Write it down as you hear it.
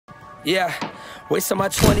Yeah, wasting my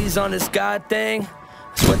 20s on this God thing.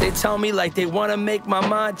 That's what they tell me, like they want to make my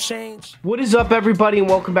mind change. What is up, everybody, and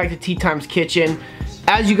welcome back to Tea Time's Kitchen.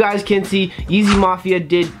 As you guys can see, Yeezy Mafia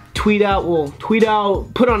did put on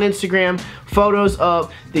Instagram photos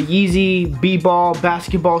of the Yeezy B-ball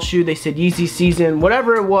basketball shoe. They said Yeezy season,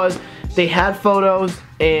 whatever it was. They had photos,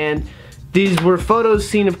 and these were photos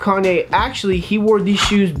seen of Kanye. Actually, he wore these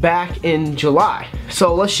shoes back in July.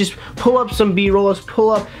 So let's just pull up some B-roll. Let's pull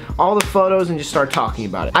up all the photos and just start talking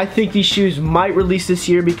about it. I think these shoes might release this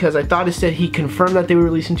year because I thought it said he confirmed that they would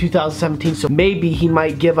release in 2017. So maybe he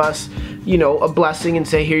might give us, you know, a blessing and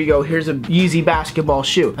say, here you go, here's a Yeezy basketball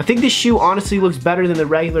shoe. I think this shoe honestly looks better than the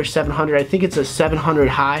regular 700. I think it's a 700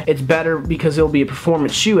 high. It's better because it'll be a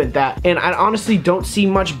performance shoe at that. And I honestly don't see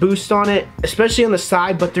much boost on it, especially on the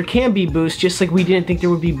side, but there can be boost, just like we didn't think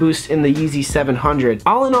there would be boost in the Yeezy 700.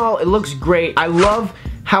 All in all, it looks great. I love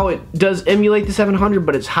how it does emulate the 700,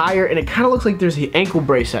 but it's higher, and it kind of looks like there's the ankle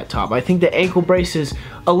brace at top. I think the ankle brace is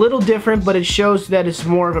a little different, but it shows that it's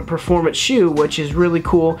more of a performance shoe, which is really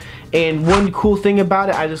cool. And one cool thing about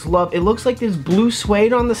it, I just love, it looks like this blue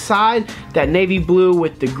suede on the side, that navy blue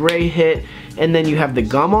with the gray hit, and then you have the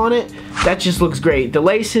gum on it. That just looks great. The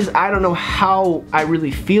laces, I don't know how I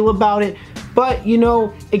really feel about it, but you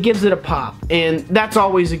know, it gives it a pop, and that's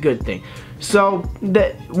always a good thing. So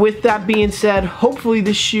with that being said, hopefully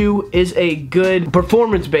this shoe is a good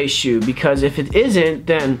performance-based shoe, because if it isn't,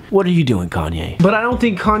 then what are you doing, Kanye? But I don't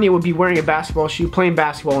think Kanye would be wearing a basketball shoe, playing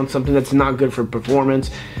basketball in something that's not good for performance.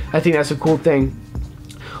 I think that's a cool thing.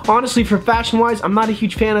 Honestly, for fashion-wise, I'm not a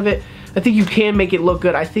huge fan of it. I think you can make it look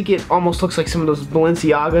good. I think it almost looks like some of those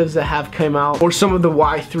Balenciagas that have come out, or some of the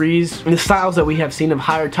Y3s, and the styles that we have seen of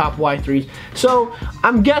higher top Y3s. So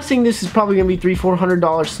I'm guessing this is probably gonna be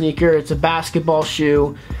 $300-400 sneaker. It's a basketball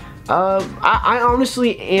shoe. I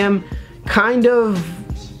honestly am kind of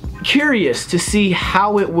curious to see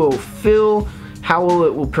how it will feel, how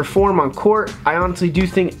it will perform on court. I honestly do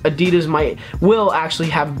think Adidas will actually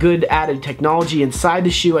have good added technology inside the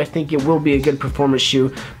shoe. I think it will be a good performance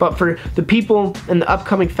shoe. But for the people in the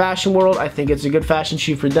upcoming fashion world, I think it's a good fashion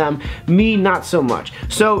shoe for them. Me, not so much.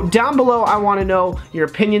 So down below, I want to know your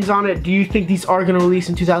opinions on it. Do you think these are going to release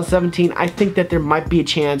in 2017? I think that there might be a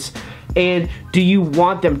chance. And do you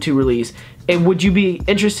want them to release? And would you be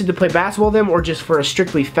interested to play basketball with them, or just for a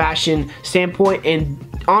strictly fashion standpoint?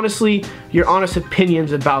 And honestly, your honest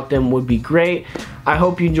opinions about them would be great. I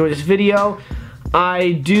hope you enjoyed this video.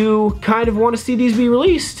 I do kind of want to see these be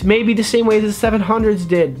released, maybe the same way the 700s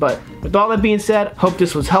did. But with all that being said, hope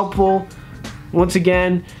this was helpful. Once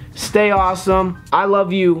again, stay awesome. I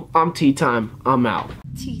love you. I'm Tea Time. I'm out.